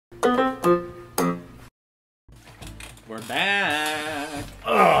We're back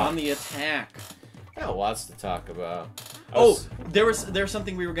on the attack. I got lots to talk about. There's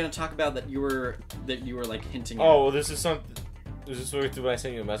something we were going to talk about that you were like hinting at. Oh, well, this is something. Is this what I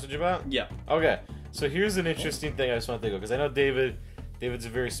sent you a message about? Yeah. Okay. So here's an interesting thing I just want to think of, because I know David's a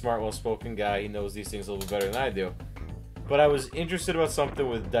very smart, well-spoken guy. He knows these things a little bit better than I do. But I was interested about something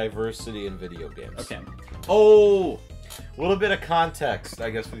with diversity in video games. Okay. Oh! A little bit of context, I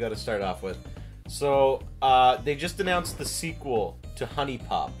guess we got to start off with. So, they just announced the sequel to Honey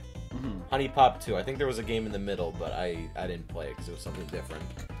Pop. Honey Pop 2. I think there was a game in the middle, but I didn't play it because it was something different.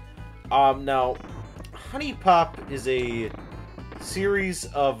 Now, Honey Pop is a series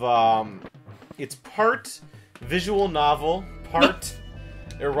of, it's part visual novel, part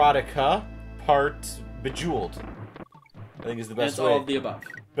erotica, part Bejeweled. I think is the best way. It's all of the above.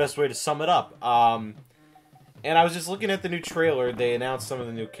 Best way to sum it up. And I was just looking at the new trailer. They announced some of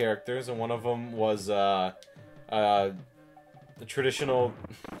the new characters, and one of them was the traditional.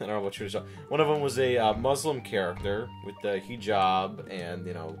 I don't know what traditional. One of them was a Muslim character with the hijab, and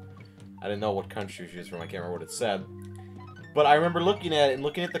I didn't know what country she was from. I can't remember what it said. But I remember looking at it and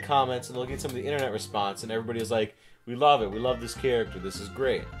looking at the comments and looking at some of the internet response, and everybody was like, "We love it. We love this character. This is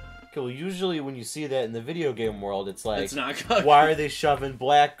great." Okay, well, usually when you see that in the video game world, it's like, it's not good. Why are they shoving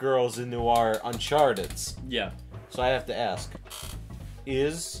black girls into our Uncharted's? Yeah. So I have to ask,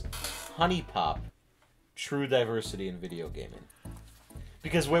 is Honey Pop true diversity in video gaming?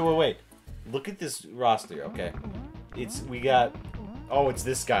 Because, wait. Look at this roster, okay? It's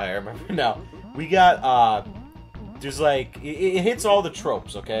this guy, I remember now. We got, there's like, it hits all the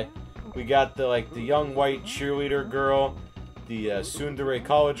tropes, okay? We got the young white cheerleader girl, the tsundere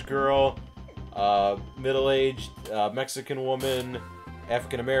college girl, middle-aged Mexican woman,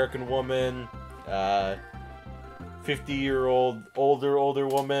 African-American woman, 50-year-old older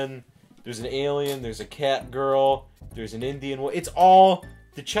woman. There's an alien. There's a cat girl. There's an Indian. It's all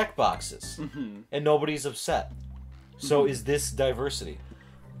the check boxes, and nobody's upset. So is this diversity?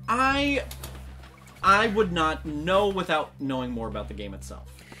 I would not know without knowing more about the game itself.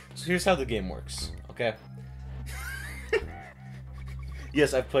 So here's how the game works. Okay.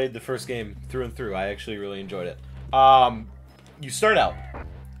 Yes, I've played the first game through and through. I actually really enjoyed it. You start out.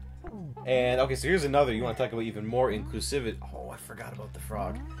 And, okay, so here's another. You want to talk about even more inclusivity. Oh, I forgot about the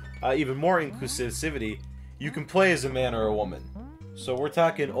frog. Even more inclusivity. You can play as a man or a woman. So we're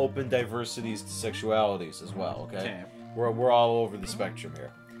talking open diversities to sexualities as well, okay? We're all over the spectrum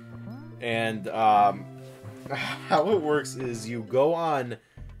here. And how it works is you go on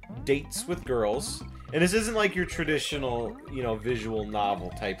dates with girls. And this isn't like your traditional, visual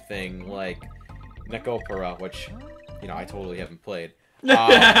novel type thing like Nekopara, which, I totally haven't played.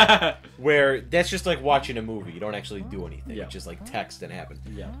 Where that's just like watching a movie. You don't actually do anything. Yeah. It's just like text and happen.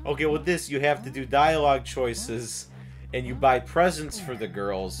 Yeah. Okay, with this, you have to do dialogue choices, and you buy presents for the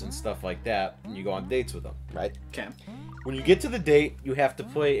girls and stuff like that, and you go on dates with them, right? Okay. When you get to the date, you have to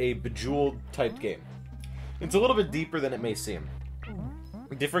play a Bejeweled type game. It's a little bit deeper than it may seem.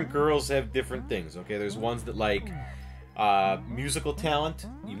 Different girls have different things, okay? There's ones that like musical talent.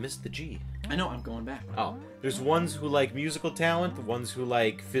 You missed the G. I know, I'm going back. Oh. There's ones who like musical talent, ones who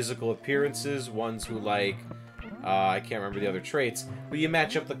like physical appearances, ones who like, I can't remember the other traits, but you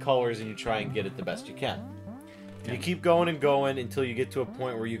match up the colors and you try and get it the best you can. Okay. You keep going and going until you get to a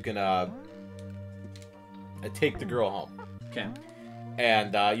point where you can take the girl home. Okay.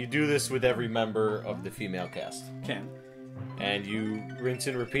 And you do this with every member of the female cast. Okay. And you rinse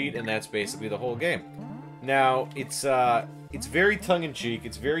and repeat, and that's basically the whole game. Now, it's very tongue-in-cheek,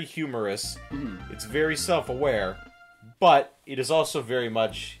 it's very humorous, it's very self-aware, but it is also very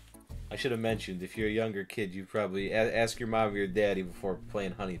much, I should have mentioned, if you're a younger kid, you probably ask your mom or your daddy before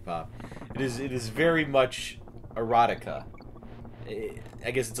playing Honey Pop. It is very much erotica.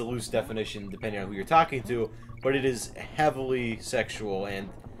 I guess it's a loose definition depending on who you're talking to, but it is heavily sexual and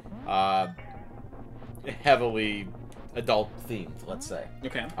heavily adult-themed, let's say.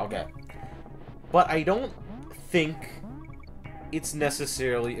 Okay. Okay. But I don't think it's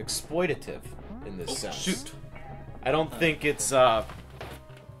necessarily exploitative in this sense. Shoot. I don't think it's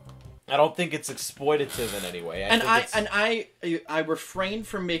exploitative in any way. I refrain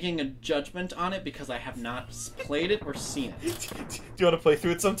from making a judgment on it because I have not played it or seen it. Do you want to play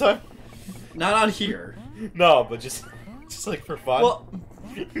through it sometime? Not on here. No, but just like for fun. Well,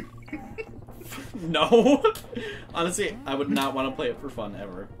 no. Honestly, I would not want to play it for fun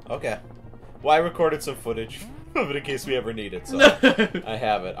ever. Okay. Well, I recorded some footage of it in case we ever need it, so I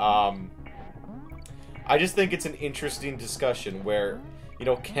have it. I just think it's an interesting discussion where,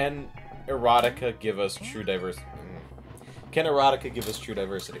 can erotica give us true diversity? Can erotica give us true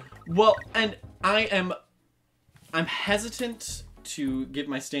diversity? Well, and I'm hesitant to give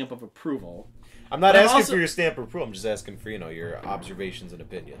my stamp of approval. I'm not asking for your stamp of approval. I'm just asking for, your observations and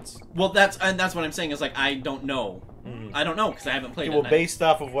opinions. Well, that's what I'm saying is, like, I don't know. Mm-hmm. I don't know, because I haven't played it. Well, based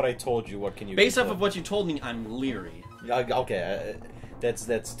off of what I told you, what can you... Based off of what you told me, I'm leery. Okay,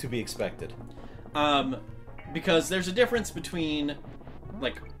 that's to be expected. Because there's a difference between,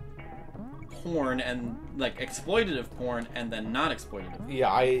 like, porn and, like, exploitative porn and then not exploitative. Yeah,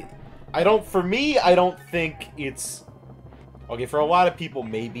 I don't... For me, I don't think it's... Okay, for a lot of people,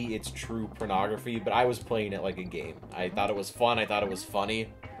 maybe it's true pornography, but I was playing it like a game. I thought it was fun. I thought it was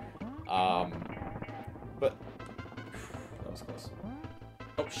funny. But... That was close.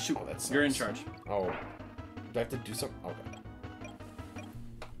 Oh, shoot. Oh, that sucks. You're in charge. Oh. Do I have to do something?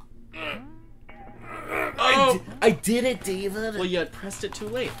 Okay. Oh! I did it, David! Well, you had pressed it too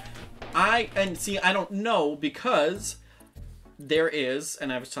late. I don't know, because there is,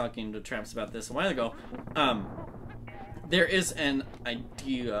 and I was talking to Travis about this a while ago, there is an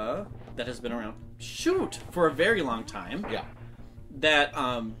idea that has been around, for a very long time. Yeah. That,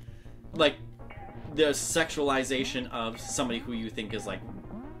 like, the sexualization of somebody who you think is, like...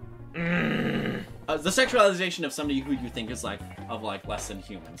 the sexualization of somebody who you think is, like, less than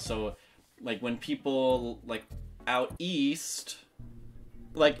human. So, like, when people, like, out east...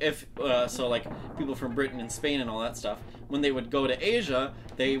 Like, if, people from Britain and Spain and all that stuff, when they would go to Asia,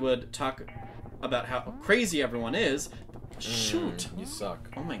 they would talk about how crazy everyone is. Shoot. You suck.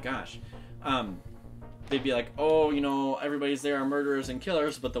 Oh my gosh. They'd be like, oh, everybody's there are murderers and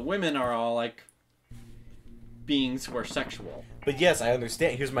killers, but the women are all, like, beings who are sexual. But yes, I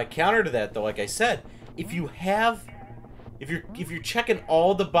understand. Here's my counter to that, though. Like I said, if you're checking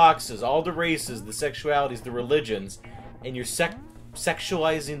all the boxes, all the races, the sexualities, the religions, and you're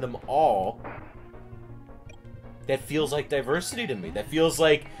sexualizing them all, that feels like diversity to me. That feels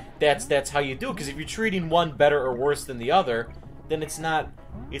like that's how you do it. Because if you're treating one better or worse than the other, then it's not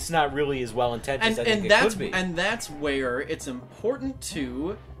really as well intentioned as I think it could be. And that's where it's important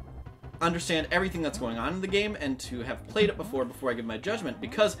to understand everything that's going on in the game and to have played it before I give my judgment,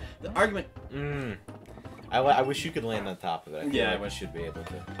 because the argument... I wish you could land on top of it. I wish should be able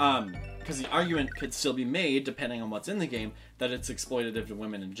to. Because the argument could still be made, depending on what's in the game, that it's exploitative to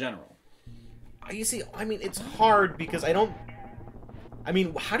women in general. You see, I mean, it's hard because I don't... I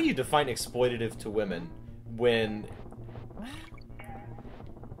mean, how do you define exploitative to women when...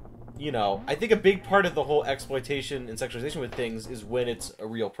 I think a big part of the whole exploitation and sexualization with things is when it's a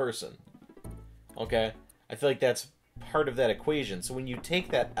real person. Okay? I feel like that's part of that equation. So when you take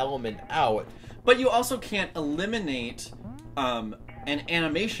that element out... But you also can't eliminate an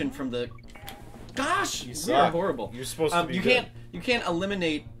animation from the... Gosh! You are horrible. You're supposed to be good. You can't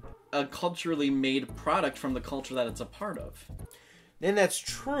eliminate a culturally made product from the culture that it's a part of. And that's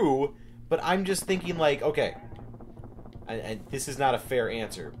true, but I'm just thinking, like, okay... And this is not a fair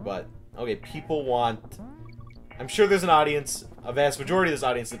answer, but, okay, people want... I'm sure there's an audience, a vast majority of this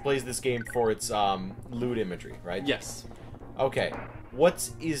audience, that plays this game for its lewd imagery, right? Yes. Okay, what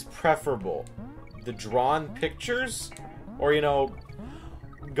is preferable? The drawn pictures? Or,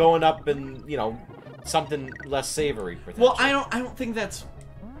 going up and, something less savory, potentially? Well, I don't think that's...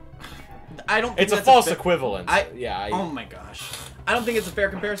 It's a false equivalence. Oh my gosh. I don't think it's a fair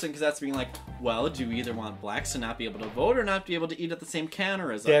comparison, because that's being like, well, do we either want blacks to not be able to vote or not be able to eat at the same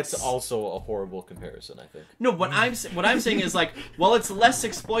counter as us? That's also a horrible comparison, I think. No, what I'm saying is, like, well, it's less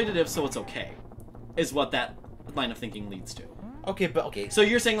exploitative, so it's okay, is what that line of thinking leads to. Okay. So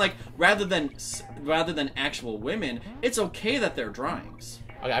you're saying, like, rather than actual women, it's okay that they're drawings.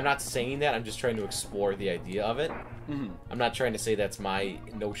 Okay, I'm not saying that. I'm just trying to explore the idea of it. Mm-hmm. I'm not trying to say that's my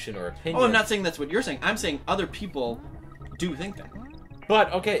notion or opinion. Oh, I'm not saying that's what you're saying. I'm saying other people do think that.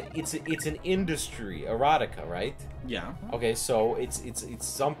 But okay, it's an industry, erotica, right? Yeah. Okay, so it's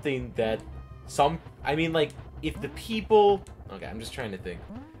something that if the people... Okay, I'm just trying to think.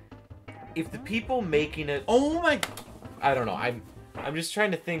 If the people making it... Oh my... I don't know. I'm just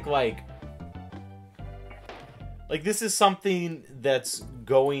trying to think, like this is something that's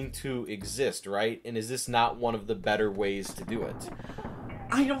going to exist, right? And is this not one of the better ways to do it?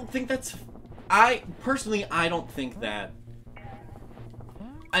 I don't think that's... Personally, I don't think that...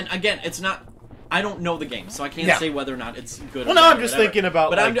 And again, it's not... I don't know the game, so I can't say whether or not it's good or bad. Well, no, I'm just thinking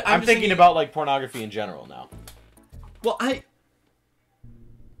about... But I'm thinking about, like, pornography in general now. Well, I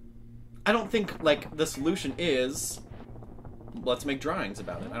don't think, like, the solution is... Let's make drawings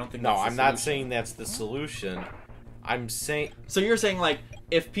about it. I don't think that's the solution. I'm not saying that's the solution. I'm saying... So you're saying, like,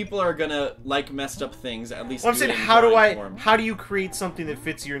 if people are gonna like messed up things, at least. Well, I'm do it saying, in how drawing form. how do you create something that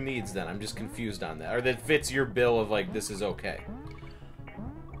fits your needs? Then I'm just confused on that, or that fits your bill of like this is okay.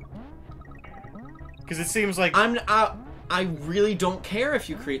 Because it seems like I really don't care if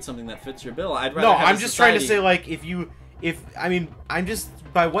you create something that fits your bill. I'd rather. No, have I'm a just society... trying to say like I'm just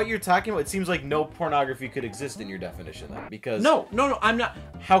by what you're talking about. It seems like no pornography could exist in your definition then, because No, I'm not.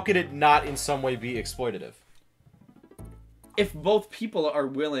 How could it not in some way be exploitative? If both people are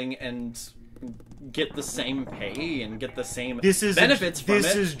willing and get the same pay and get the same benefits from it.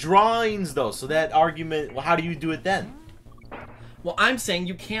 This is drawings, though, so that argument... Well, how do you do it then? Well, I'm saying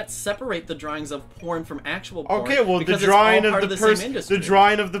you can't separate the drawings of porn from actual porn. Okay, well, because the drawing it's all of part the same person... industry. The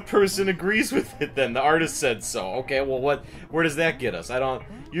drawing of the person agrees with it, then. The artist said so. Okay, well, where does that get us? I don't...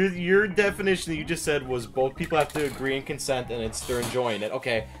 Your definition that you just said was both people have to agree and consent, and they're enjoying it.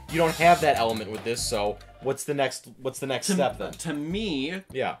 Okay, you don't have that element with this, so what's the next step, then? To me...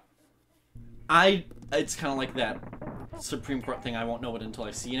 Yeah. It's kind of like that Supreme Court thing, I won't know it until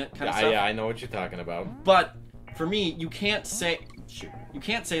I've seen it kind of Yeah, stuff. yeah, I know what you're talking about. But, for me, you can't say,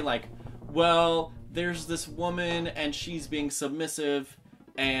 like, well, there's this woman and she's being submissive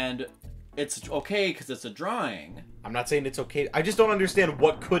and it's okay because it's a drawing. I'm not saying it's okay. I just don't understand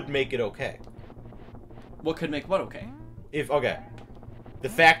what could make it okay. What could make what okay? Okay. The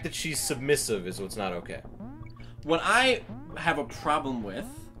fact that she's submissive is what's not okay. What I have a problem with...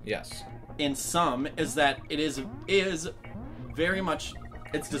 Yes. In some, is that it is very much...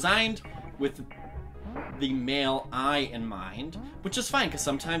 It's designed with the male eye in mind, which is fine, because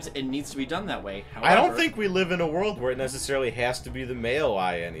sometimes it needs to be done that way. However, I don't think we live in a world where it necessarily has to be the male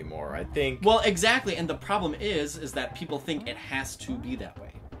eye anymore. I think... Well, exactly, and the problem is that people think it has to be that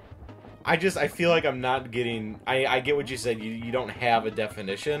way. I feel like I'm not getting... I get what you said, you don't have a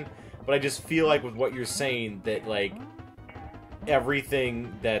definition, but I just feel like with what you're saying that, like,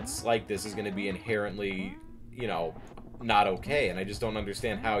 everything that's like this is going to be inherently, not okay, and I just don't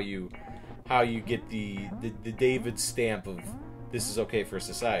understand how you get the David stamp of this is okay for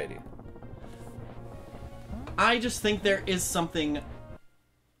society. I just think there is something...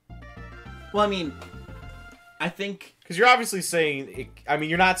 Well, I mean, I think... Because you're obviously saying...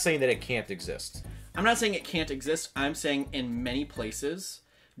 you're not saying that it can't exist. I'm not saying it can't exist. I'm saying in many places,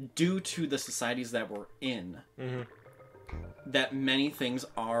 due to the societies that we're in, that many things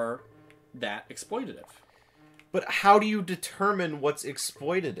are that exploitative. But how do you determine what's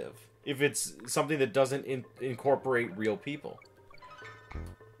exploitative if it's something that doesn't incorporate real people?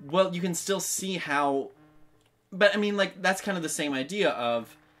 Well, you can still see how... But, I mean, like, that's kind of the same idea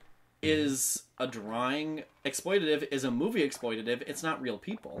of, is a drawing exploitative? Is a movie exploitative? It's not real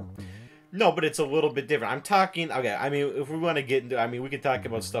people. No, but it's a little bit different. I'm talking... Okay, if we want to get into... we could talk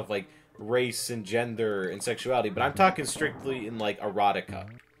about stuff like race and gender and sexuality, but I'm talking strictly in, like, erotica.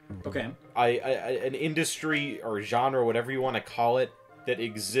 Okay. An industry or genre, whatever you want to call it, that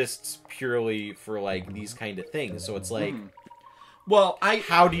exists purely for, like, these kind of things. So it's like... Well,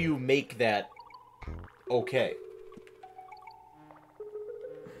 How do you make that okay?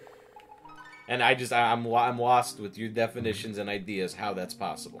 And I'm lost with your definitions and ideas how that's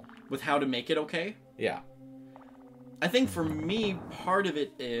possible. With how to make it okay? Yeah. I think for me, part of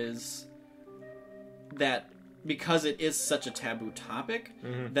it is that because it is such a taboo topic,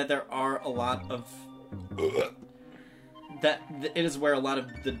 that there are a lot of... that it is where a lot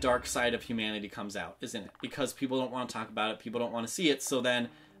of the dark side of humanity comes out, isn't it? Because people don't want to talk about it, people don't want to see it, so then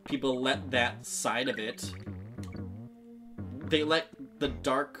people let that side of it... They let the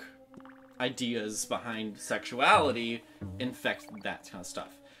dark ideas behind sexuality infect that kind of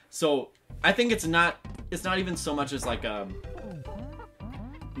stuff. So I think it's not even so much as like it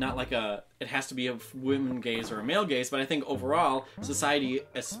has to be a women gaze or a male gaze, but I think overall society,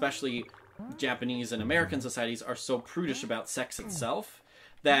 especially Japanese and American societies, are so prudish about sex itself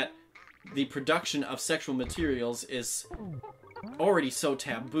that the production of sexual materials is already so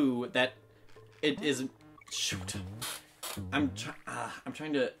taboo that it is... Shoot. I'm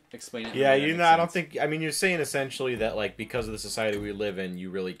trying to explain it. Yeah, I don't think... you're saying essentially that, like, because of the society we live in, you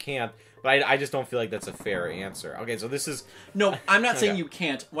really can't. But I just don't feel like that's a fair answer. Okay, so this is... No, I'm not saying you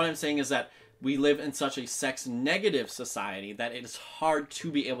can't. What I'm saying is that we live in such a sex-negative society that it is hard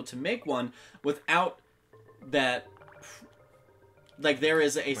to be able to make one without that... Like, there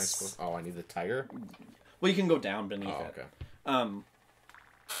is a... I need the tiger? Well, you can go down beneath it. Okay.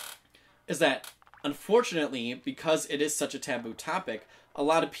 Is that... Unfortunately, because it is such a taboo topic, a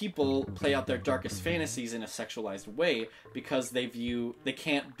lot of people play out their darkest fantasies in a sexualized way because they view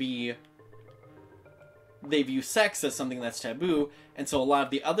sex as something that's taboo, and so a lot of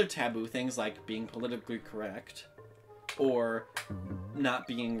the other taboo things, like being politically correct, or not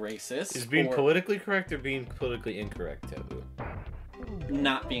being racist. Is being or politically correct or being politically incorrect taboo?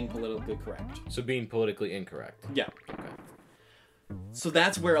 not being politically correct. So being politically incorrect. Yeah. Okay. So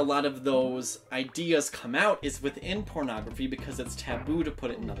that's where a lot of those ideas come out, is within pornography, because it's taboo to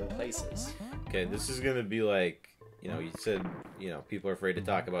put it in other places. Okay, this is gonna be like, you said, people are afraid to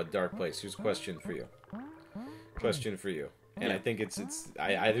talk about dark place. Here's a question for you. Question for you. And Yeah. I think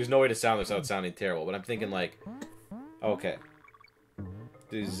there's no way to sound this without sounding terrible, but I'm thinking like, okay.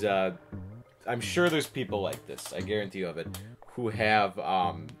 There's, I'm sure there's people like this, I guarantee you of it, who have,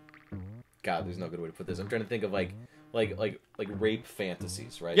 God, there's no good way to put this. I'm trying to think of like rape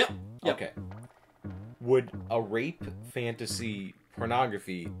fantasies, right? Yep. Okay. Would a rape fantasy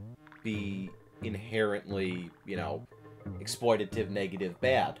pornography be inherently, exploitative, negative,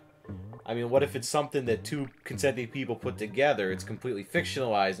 bad? I mean, what if it's something that two consenting people put together, it's completely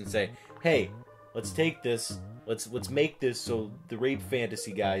fictionalized, and say, hey, let's take this, let's make this so the rape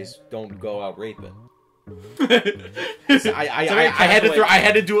fantasy guys don't go out raping. I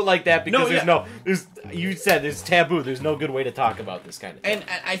had to do it like that because you said there's taboo. There's no good way to talk about this kind of thing.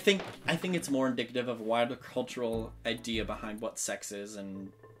 And I think it's more indicative of a wider cultural idea behind what sex is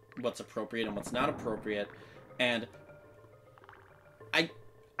and what's appropriate and what's not appropriate. And I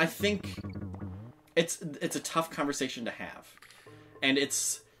think it's a tough conversation to have. And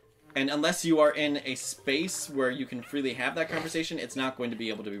unless you are in a space where you can freely have that conversation, it's not going to be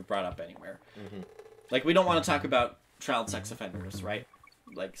able to be brought up anywhere. Mm-hmm. Like, we don't want to talk about child sex offenders, right?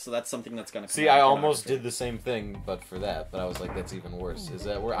 Like, so that's something that's going to come See, I almost did the same thing, but for that. But I was like, that's even worse. Is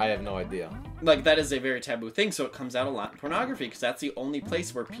that where? I have no idea. Like, that is a very taboo thing, so it comes out a lot in pornography, because that's the only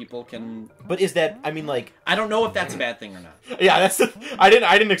place where people can... But is that, I mean, like... I don't know if that's a bad thing or not. Yeah, I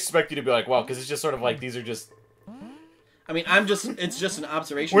didn't expect you to be like, wow, because it's just sort of like, these are just... I mean, it's just an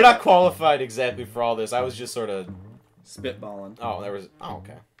observation. We're not qualified exactly for all this. I was just sort of... spitballing. Oh,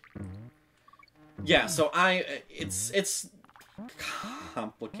 okay. Yeah, so it's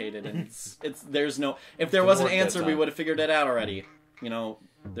complicated, and there's no... If there was an answer, we would have figured it out already.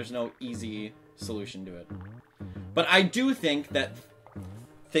 There's no easy solution to it. But I do think that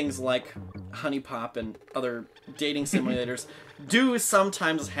things like Honey Pop and other dating simulators do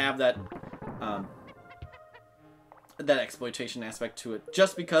sometimes have that exploitation aspect to it,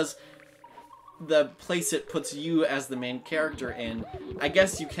 just because the place it puts you as the main character in, I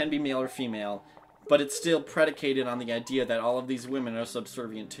guess you can be male or female, but it's still predicated on the idea that all of these women are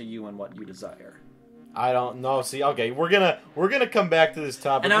subservient to you and what you desire. I don't know. See, okay, we're gonna come back to this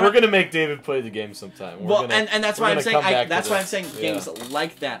topic. We're gonna make David play the game sometime. And that's why I'm saying games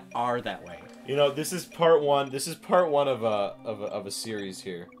like that are that way. This is part one. This is part one of a series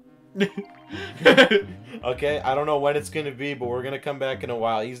here. Okay, I don't know when it's gonna be, but we're gonna come back in a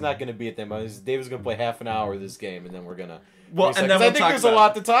while. He's not gonna be at them. David's gonna play half an hour of this game, and then we're gonna. Well, and then I think there's a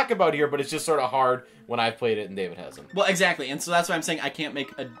lot to talk about here, but it's just sort of hard when I've played it and David hasn't. Well, exactly, and so that's why I'm saying I can't make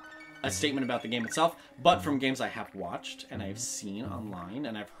a statement about the game itself, but from games I have watched and I've seen online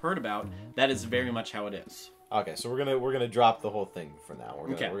and I've heard about, that is very much how it is. Okay, so we're gonna drop the whole thing for now.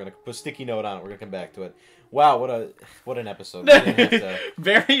 We're gonna put a sticky note on it. We're gonna come back to it. Wow, what an episode!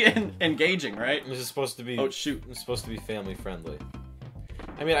 Very engaging, right? This is supposed to be. Oh shoot! It's supposed to be family friendly.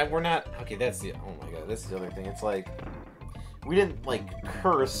 I mean, we're not. Okay, that's the. Oh my god, that's the other thing. It's like we didn't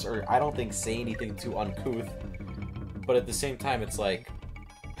curse or I don't think say anything too uncouth, but at the same time, it's like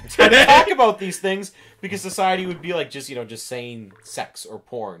trying to talk about these things because society would be like just saying sex or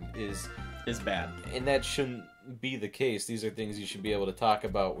porn is bad, and that shouldn't be the case. These are things you should be able to talk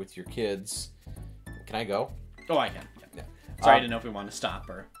about with your kids. Can I go? Oh, I can. Yeah. Sorry, I didn't know if we want to stop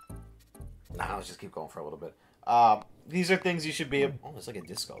or... Nah, let's just keep going for a little bit. These are things you should be able... Oh, it's like a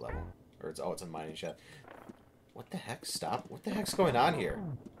disco level. Or it's a mining shaft. What the heck? Stop. What the heck's going on here?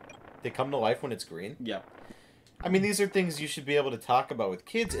 They come to life when it's green? Yep. I mean, these are things you should be able to talk about with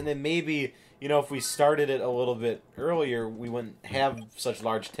kids, and then maybe, if we started it a little bit earlier, we wouldn't have such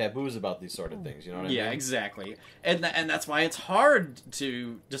large taboos about these sort of things, you know what I mean? Yeah, exactly. And that's why it's hard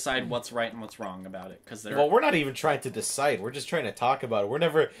to decide what's right and what's wrong about it. Well, we're not even trying to decide. We're just trying to talk about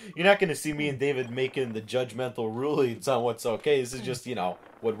it. You're not going to see me and David making the judgmental rulings on what's okay. This is just,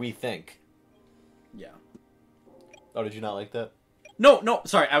 what we think. Yeah. Oh, did you not like that? No,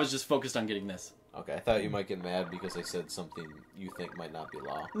 sorry, I was just focused on getting this. Okay, I thought you might get mad because I said something you think might not be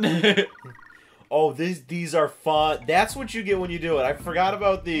law. Oh, these are fun. That's what you get when you do it. I forgot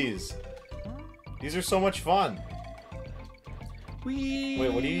about these. These are so much fun. Wait,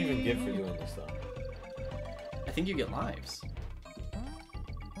 what do you even get for doing this, though? I think you get lives.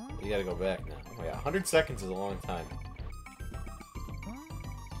 You gotta go back now. Oh, yeah, 100 seconds is a long time.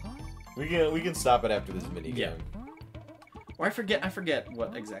 We can stop it after this minigame. Yeah. Or I forget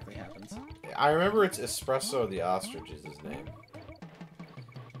what exactly happens. I remember it's Espresso the ostrich is his name.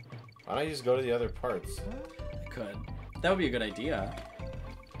 Why don't you just go to the other parts? I could. That would be a good idea.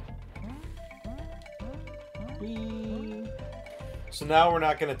 Whee. So now we're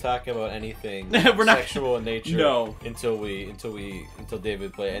not going to talk about anything We're not- sexual in nature No. until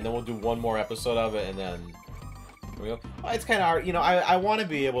David play, and then we'll do one more episode of it, and then well, it's kind of hard. You know, I want to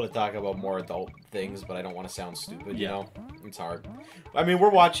be able to talk about more adult things, but I don't want to sound stupid. You know, it's hard. I mean, we're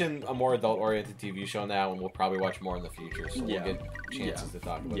watching a more adult-oriented TV show now, and we'll probably watch more in the future, so we'll get chances to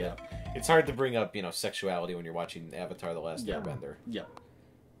talk about that. It's hard to bring up, you know, sexuality when you're watching Avatar: The Last Airbender. Yeah.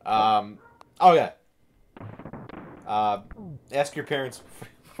 Oh yeah. Ask your parents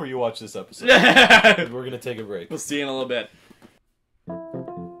before you watch this episode. We're gonna take a break. We'll see you in a little bit.